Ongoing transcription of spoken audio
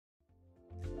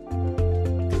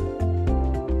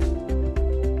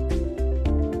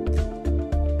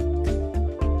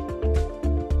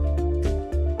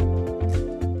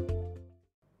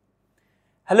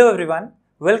Hello everyone,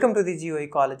 welcome to the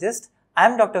GeoEcologist. I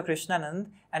am Dr. Krishnanand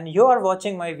and you are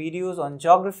watching my videos on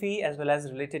geography as well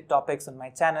as related topics on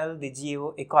my channel, The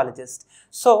GeoEcologist.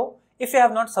 So, if you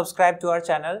have not subscribed to our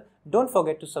channel, don't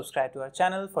forget to subscribe to our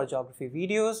channel for geography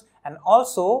videos and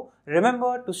also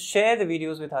remember to share the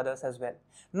videos with others as well.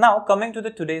 Now, coming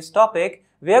to today's topic,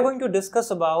 we are going to discuss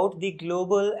about the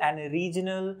global and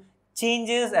regional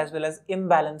changes as well as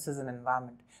imbalances in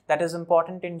environment. That is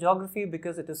important in geography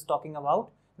because it is talking about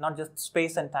not just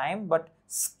space and time, but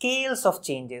scales of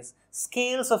changes,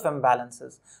 scales of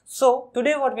imbalances. So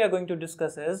today what we are going to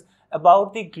discuss is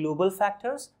about the global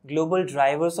factors, global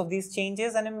drivers of these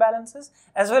changes and imbalances,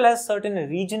 as well as certain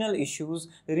regional issues,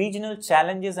 regional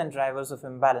challenges and drivers of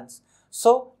imbalance.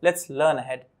 So let's learn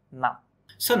ahead now.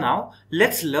 So now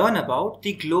let's learn about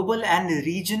the global and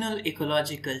regional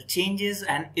ecological changes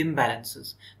and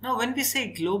imbalances. Now when we say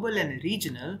global and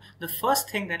regional, the first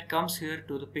thing that comes here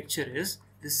to the picture is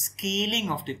the scaling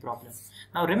of the problem.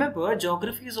 Now remember,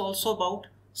 geography is also about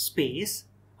space,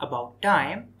 about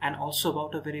time, and also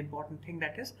about a very important thing,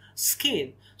 that is scale.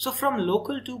 So from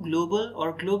local to global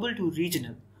or global to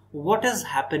regional, what is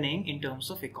happening in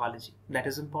terms of ecology? That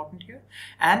is important here.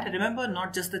 And remember,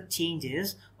 not just the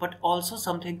changes, but also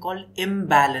something called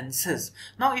imbalances.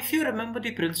 Now, if you remember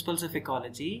the principles of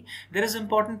ecology, there is an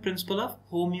important principle of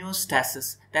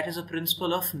homeostasis. That is a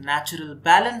principle of natural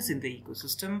balance in the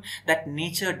ecosystem, that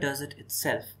nature does it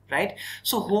itself, right?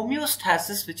 So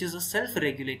homeostasis, which is a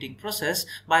self-regulating process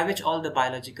by which all the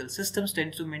biological systems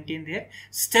tend to maintain their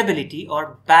stability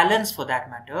or balance for that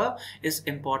matter, is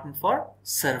important for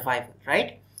survival,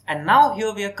 right? And now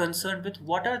here we are concerned with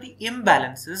what are the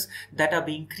imbalances that are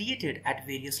being created at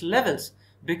various levels,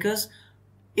 because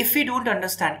if we don't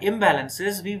understand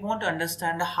imbalances, we won't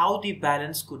understand how the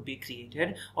balance could be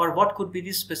created or what could be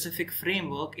the specific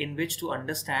framework in which to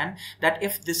understand that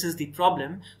if this is the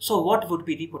problem, so what would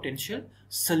be the potential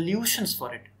solutions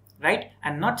for it, right?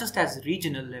 And not just as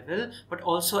regional level, but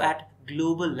also at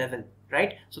global level,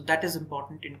 right? So that is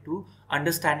important into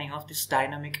understanding of this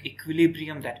dynamic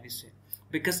equilibrium that we say,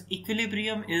 because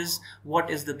equilibrium is what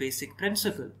is the basic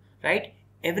principle, right?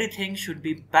 Everything should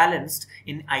be balanced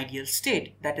in ideal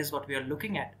state. That is what we are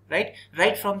looking at, right?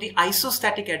 Right from the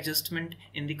isostatic adjustment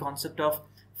in the concept of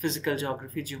physical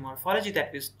geography, geomorphology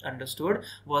that we understood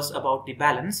was about the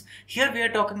balance. Here we are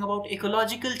talking about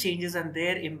ecological changes and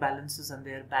their imbalances and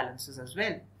their balances as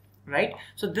well, right?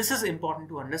 So this is important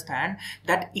to understand,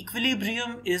 that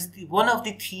equilibrium is one of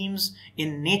the themes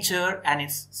in nature and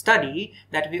its study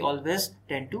that we always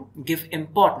tend to give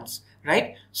importance,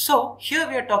 right? So here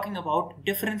we are talking about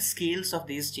different scales of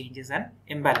these changes and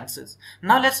imbalances.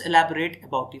 Now let's elaborate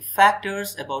about the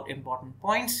factors, about important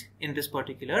points in this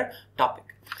particular topic.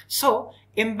 So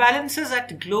imbalances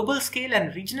at global scale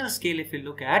and regional scale, if you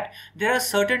look at, there are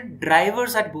certain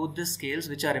drivers at both the scales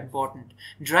which are important.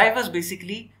 Drivers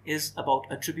basically is about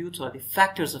attributes or the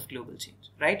factors of global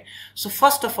change, right? So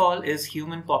first of all is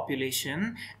human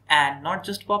population, and not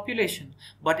just population,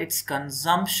 but its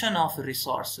consumption of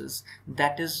resources.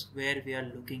 That is where we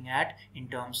are looking at in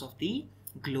terms of the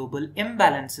global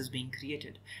imbalances being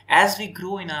created. As we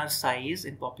grow in our size,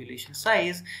 in population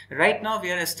size, right now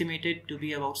we are estimated to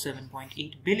be about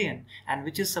 7.8 billion, and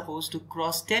which is supposed to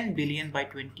cross 10 billion by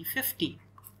 2050,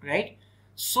 right?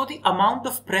 So the amount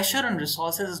of pressure on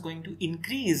resources is going to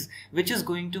increase, which is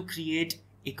going to create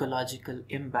ecological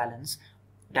imbalance.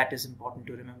 That is important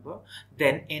to remember.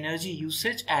 Then energy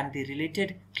usage and the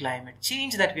related climate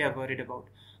change that we are worried about.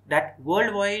 That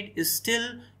worldwide is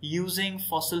still using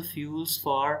fossil fuels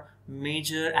for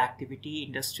major activity,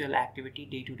 industrial activity,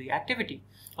 day-to-day activity.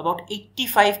 About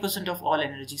 85% of all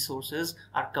energy sources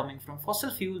are coming from fossil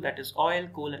fuel, that is oil,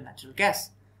 coal and natural gas,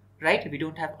 right? We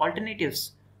don't have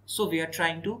alternatives. So we are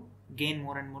trying to gain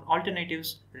more and more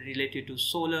alternatives related to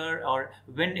solar or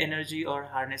wind energy or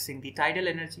harnessing the tidal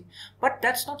energy. But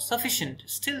that's not sufficient.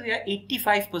 Still we are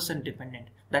 85% dependent.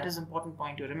 That is an important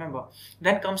point to remember.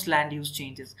 Then comes land use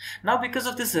changes. Now because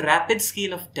of this rapid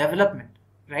scale of development,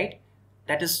 right?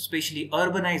 That is especially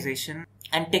urbanization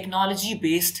and technology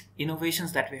based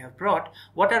innovations that we have brought,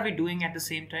 what are we doing at the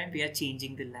same time? We are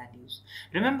changing the land use.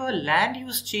 Remember, land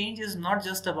use change is not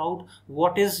just about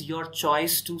what is your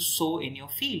choice to sow in your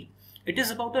field. It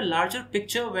is about a larger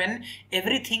picture when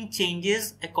everything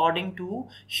changes according to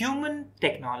human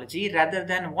technology rather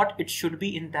than what it should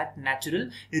be in that natural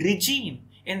regime,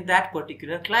 in that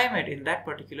particular climate, in that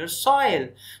particular soil.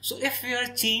 So if we are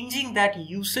changing that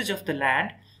usage of the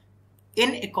land,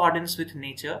 in accordance with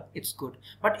nature, it's good.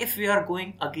 But if we are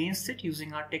going against it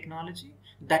using our technology,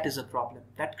 that is a problem.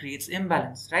 That creates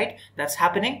imbalance, right? That's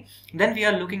happening. Then we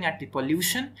are looking at the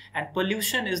pollution, and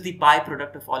pollution is the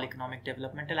byproduct of all economic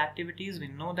developmental activities. We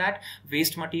know that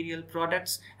waste material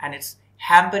products, and it's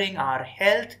hampering our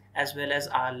health as well as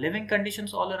our living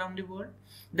conditions all around the world.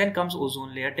 Then comes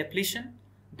ozone layer depletion.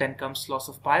 Then comes loss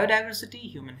of biodiversity,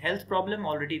 human health problem.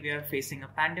 Already we are facing a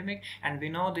pandemic, and we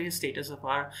know the status of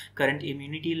our current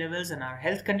immunity levels and our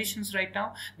health conditions right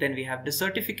now. Then we have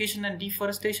desertification and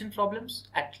deforestation problems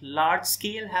at large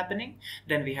scale happening.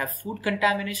 Then we have food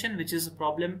contamination, which is a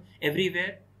problem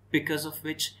everywhere, because of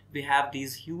which we have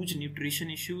these huge nutrition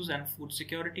issues and food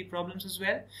security problems as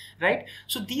well, right?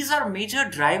 So these are major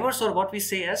drivers, or what we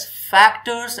say as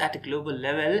factors at a global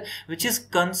level, which is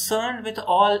concerned with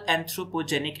all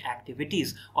anthropogenic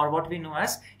activities, or what we know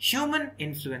as human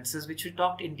influences, which we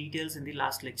talked in details in the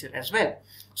last lecture as well.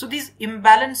 So these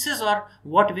imbalances are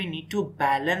what we need to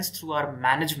balance through our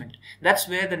management. That's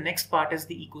where the next part is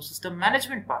the ecosystem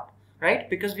management part, right?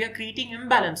 Because we are creating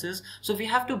imbalances, so we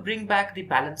have to bring back the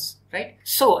balance, right?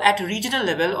 So at regional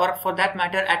level, or for that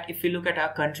matter, if we look at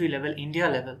our country level, India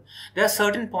level, there are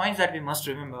certain points that we must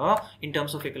remember in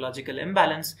terms of ecological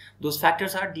imbalance. Those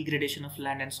factors are degradation of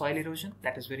land and soil erosion.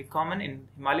 That is very common in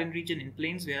Himalayan region, in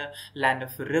plains, where land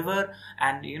of a river,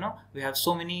 and we have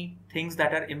so many things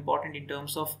that are important in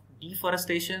terms of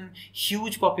deforestation,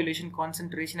 huge population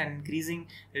concentration, and increasing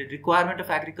requirement of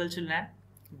agricultural land.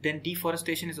 Then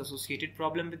deforestation is associated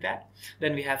problem with that.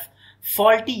 Then we have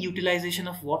faulty utilization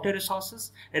of water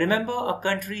resources. Remember, a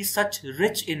country such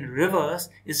rich in rivers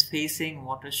is facing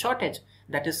water shortage.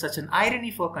 That is such an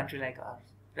irony for a country like ours,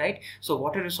 right? So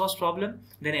water resource problem.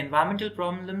 Then environmental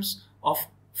problems of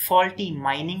faulty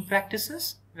mining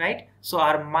practices, right? So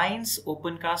our mines,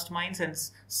 open cast mines, and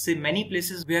many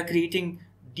places we are creating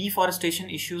deforestation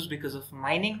issues because of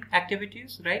mining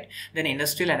activities, right? Then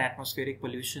industrial and atmospheric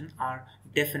pollution are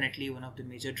definitely one of the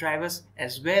major drivers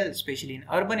as well, especially in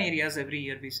urban areas. Every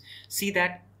year we see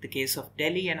that, the case of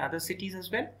Delhi and other cities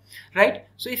as well, right?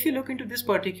 So if you look into this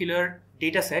particular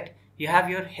data set, you have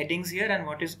your headings here and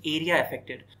what is area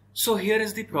affected. So here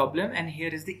is the problem, and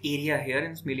here is the area here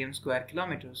in million square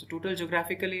kilometers. So total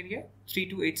geographical area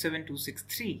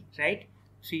 3287263, right?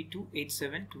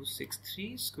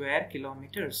 3287263 square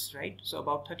kilometers, right? So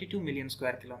about 32 million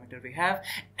square kilometer we have,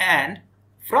 and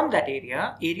from that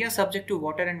area subject to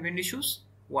water and wind issues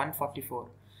 144.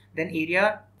 Then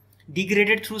area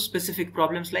degraded through specific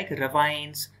problems like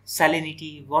ravines,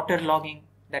 salinity, water logging,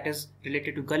 that is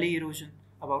related to gully erosion,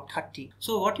 about 30.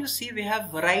 So what you see, we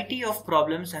have variety of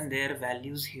problems and their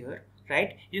values here,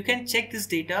 right? You can check this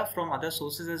data from other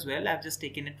sources as well. I've just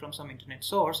taken it from some internet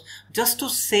source just to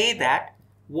say that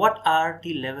what are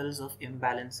the levels of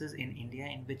imbalances in India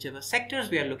in whichever sectors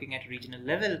we are looking at regional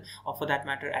level, or for that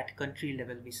matter at country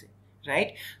level we say,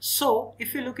 right? So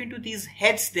if you look into these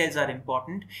heads, these are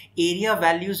important. Area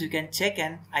values you can check,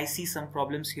 and I see some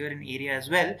problems here in area as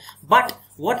well. But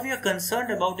what we are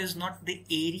concerned about is not the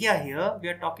area here. We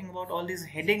are talking about all these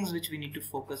headings which we need to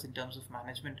focus in terms of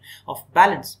management of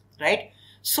balance, right?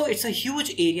 So it's a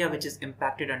huge area which is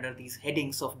impacted under these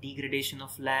headings of degradation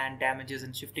of land, damages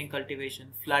in shifting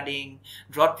cultivation, flooding,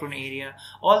 drought prone area,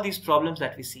 all these problems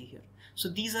that we see here. So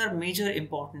these are major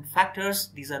important factors.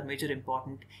 These are major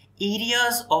important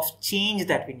areas of change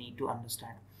that we need to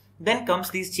understand. Then comes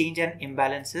these change and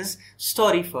imbalances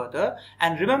story further.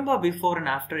 And remember, before and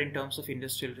after in terms of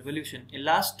industrial revolution, in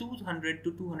last 200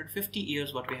 to 250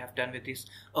 years, what we have done with this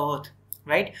earth,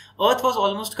 right? Earth was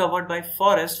almost covered by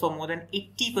forest. For more than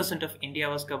 80% of India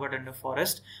was covered under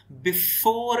forest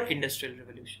before industrial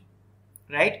revolution,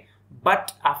 right?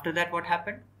 But after that, what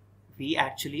happened? We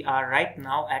actually are right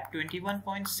now at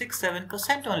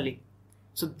 21.67% only.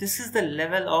 So this is the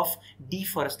level of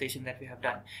deforestation that we have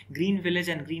done. Green village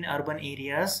and green urban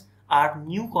areas are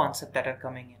new concepts that are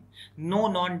coming in. No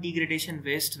non-degradation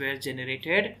waste were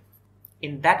generated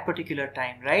in that particular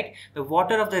time, right? The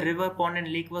water of the river, pond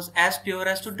and lake was as pure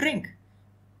as to drink.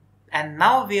 And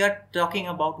now we are talking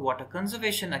about water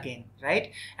conservation again,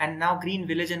 right? And now green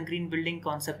village and green building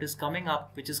concept is coming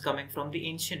up, which is coming from the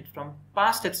ancient, from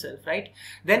past itself, right?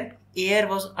 Then air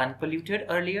was unpolluted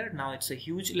earlier. Now it's a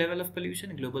huge level of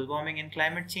pollution. Global warming and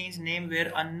climate change name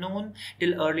were unknown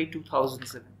till early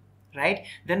 2007, right?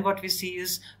 Then what we see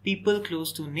is people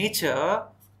close to nature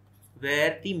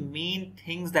were the main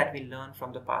things that we learn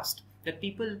from the past. That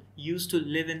people used to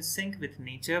live in sync with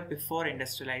nature before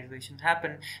industrialization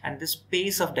happened and this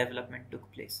pace of development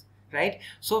took place, right?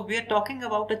 So we are talking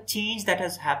about a change that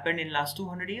has happened in last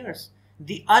 200 years.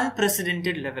 The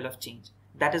unprecedented level of change.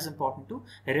 That is important to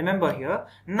remember here.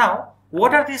 Now,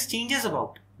 What are these changes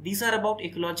about? These are about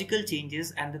ecological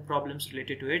changes and the problems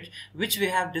related to it, which we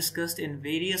have discussed in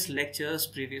various lectures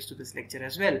previous to this lecture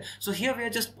as well. So here we are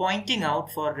just pointing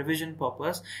out for revision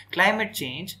purpose, climate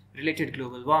change, related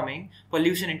global warming,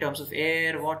 pollution in terms of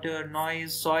air, water,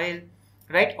 noise, soil,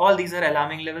 right? All these are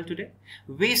alarming level today.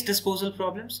 Waste disposal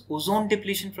problems, ozone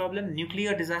depletion problem,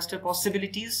 nuclear disaster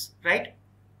possibilities, right?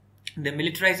 The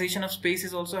militarization of space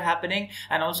is also happening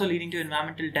and also leading to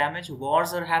environmental damage.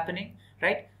 Wars are happening,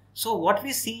 right? So what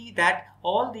we see that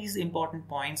all these important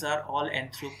points are all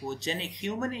anthropogenic,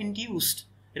 human induced.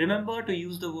 Remember to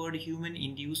use the word human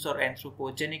induced or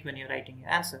anthropogenic when you're writing your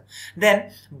answer.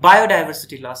 Then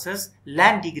biodiversity losses,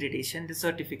 land degradation,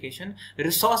 desertification,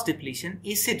 resource depletion,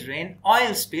 acid rain,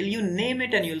 oil spill, you name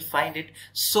it and you'll find it.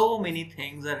 So many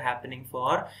things are happening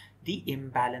for the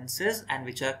imbalances and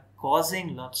which are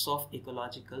causing lots of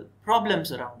ecological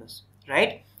problems around us,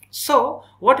 right? So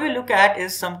what we look at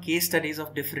is some case studies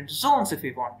of different zones if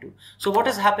we want to. So what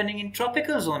is happening in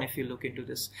tropical zone if you look into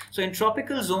this? So in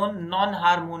tropical zone,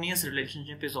 non-harmonious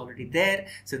relationship is already there.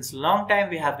 Since long time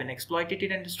we have been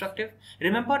exploitative and destructive.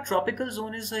 Remember, tropical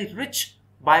zone is a rich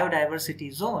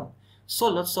biodiversity zone. So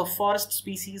lots of forest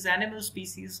species, animal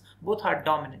species, both are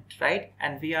dominant, right?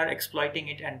 And we are exploiting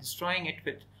it and destroying it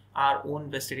with our own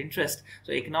vested interest.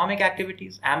 So economic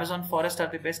activities, Amazon forest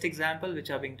are the best example, which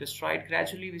are being destroyed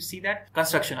gradually. We see that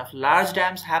construction of large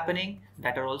dams happening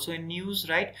that are also in news,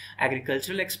 right?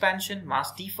 Agricultural expansion,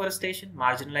 mass deforestation,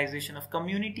 marginalization of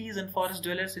communities and forest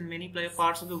dwellers in many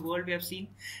parts of the world we have seen,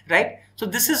 right? So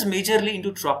this is majorly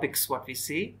into tropics, what we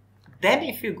see. Then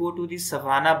if you go to the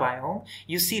Savannah biome,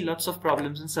 you see lots of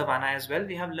problems in Savannah as well.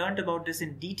 We have learned about this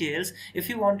in details. If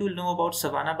you want to know about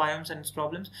Savannah biomes and its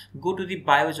problems, go to the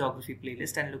biogeography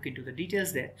playlist and look into the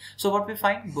details there. So what we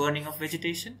find, burning of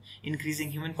vegetation,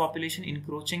 increasing human population,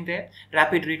 encroaching there,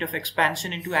 rapid rate of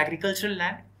expansion into agricultural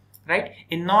land, right?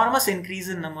 Enormous increase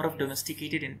in number of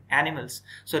domesticated animals.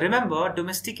 So remember,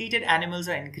 domesticated animals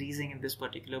are increasing in this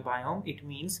particular biome. It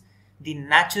means the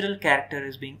natural character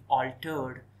is being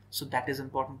altered. So that is an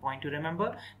important point to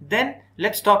remember. Then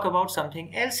let's talk about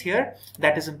something else here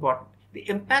that is important. The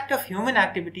impact of human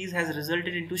activities has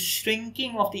resulted into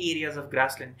shrinking of the areas of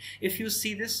grassland. If you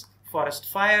see this, forest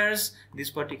fires,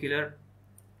 these particular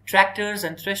tractors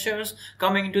and threshers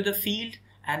coming into the field,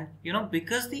 and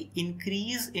because the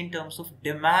increase in terms of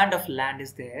demand of land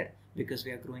is there, because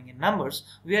we are growing in numbers,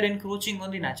 we are encroaching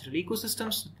on the natural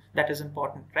ecosystems. That is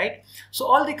important, right? So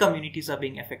all the communities are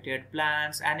being affected,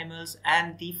 plants, animals,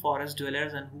 and the forest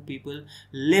dwellers and who people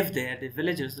live there, the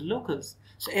villagers, the locals.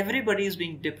 So everybody is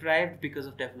being deprived because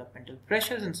of developmental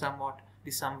pressures in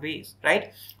some ways,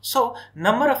 right? So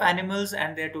number of animals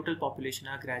and their total population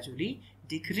are gradually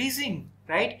decreasing,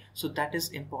 right? So that is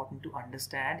important to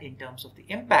understand in terms of the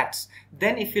impacts.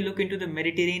 Then if you look into the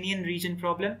Mediterranean region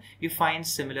problem, you find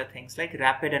similar things like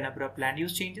rapid and abrupt land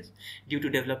use changes due to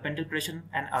developmental pressure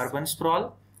and urban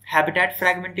sprawl, habitat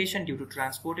fragmentation due to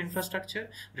transport infrastructure,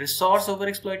 resource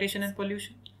overexploitation and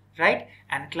pollution, right?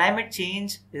 And climate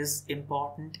change is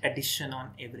important addition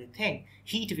on everything.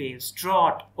 Heat waves,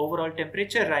 drought, overall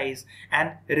temperature rise,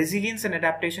 and resilience and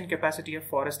adaptation capacity of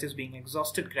forest is being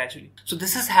exhausted gradually. So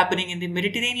this is happening in the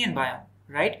Mediterranean biome,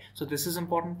 right? So this is an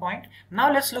important point.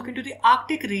 Now let's look into the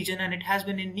Arctic region, and it has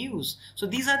been in news. So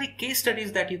these are the case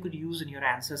studies that you could use in your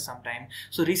answers sometime.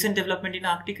 So recent development in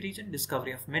Arctic region,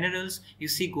 discovery of minerals. You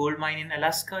see gold mine in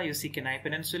Alaska, you see Kenai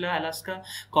Peninsula, Alaska,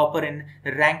 copper in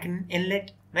Rankin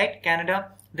Inlet, right,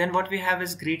 Canada. Then what we have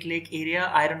is Great Lake area,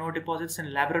 iron ore deposits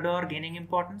in Labrador gaining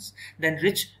importance. Then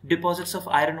rich deposits of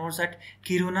iron ores at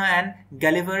Kiruna and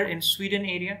Gallivre in Sweden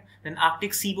area. Then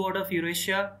Arctic seaboard of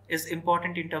Eurasia is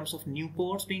important in terms of new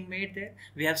ports being made there.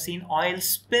 We have seen oil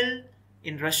spill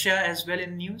in Russia as well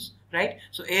in news, right?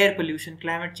 So air pollution,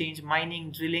 climate change,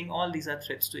 mining, drilling, all these are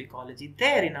threats to ecology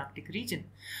there in Arctic region.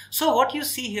 So what you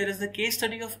see here is the case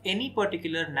study of any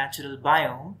particular natural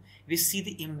biome. We see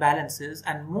the imbalances,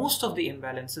 and most of the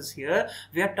imbalances here,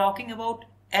 we are talking about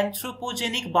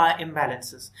anthropogenic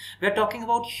imbalances. We are talking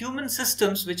about human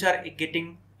systems which are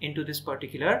getting into this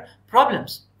particular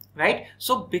problems, right?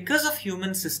 So because of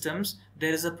human systems,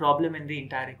 there is a problem in the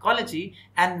entire ecology,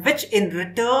 and which in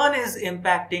return is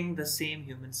impacting the same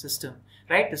human system,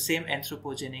 right? The same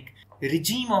anthropogenic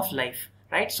regime of life.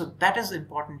 Right? So that is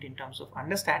important in terms of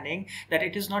understanding that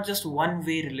it is not just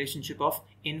one-way relationship of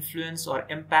influence or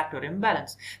impact or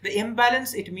imbalance. The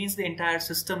imbalance, it means the entire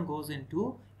system goes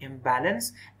into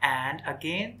imbalance, and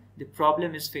again the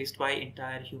problem is faced by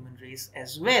entire human race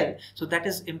as well. So that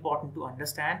is important to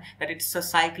understand, that it's a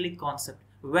cyclic concept.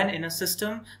 When in a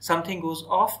system something goes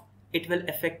off, it will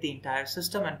affect the entire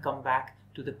system and come back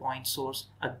to the point source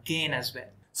again as well.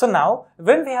 So now,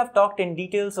 when we have talked in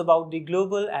details about the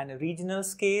global and regional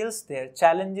scales, their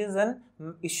challenges and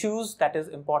issues that is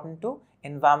important to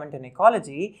environment and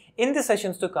ecology, in the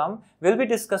sessions to come, we'll be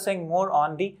discussing more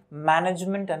on the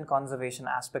management and conservation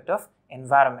aspect of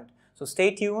environment. So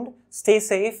stay tuned, stay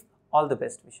safe, all the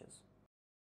best wishes.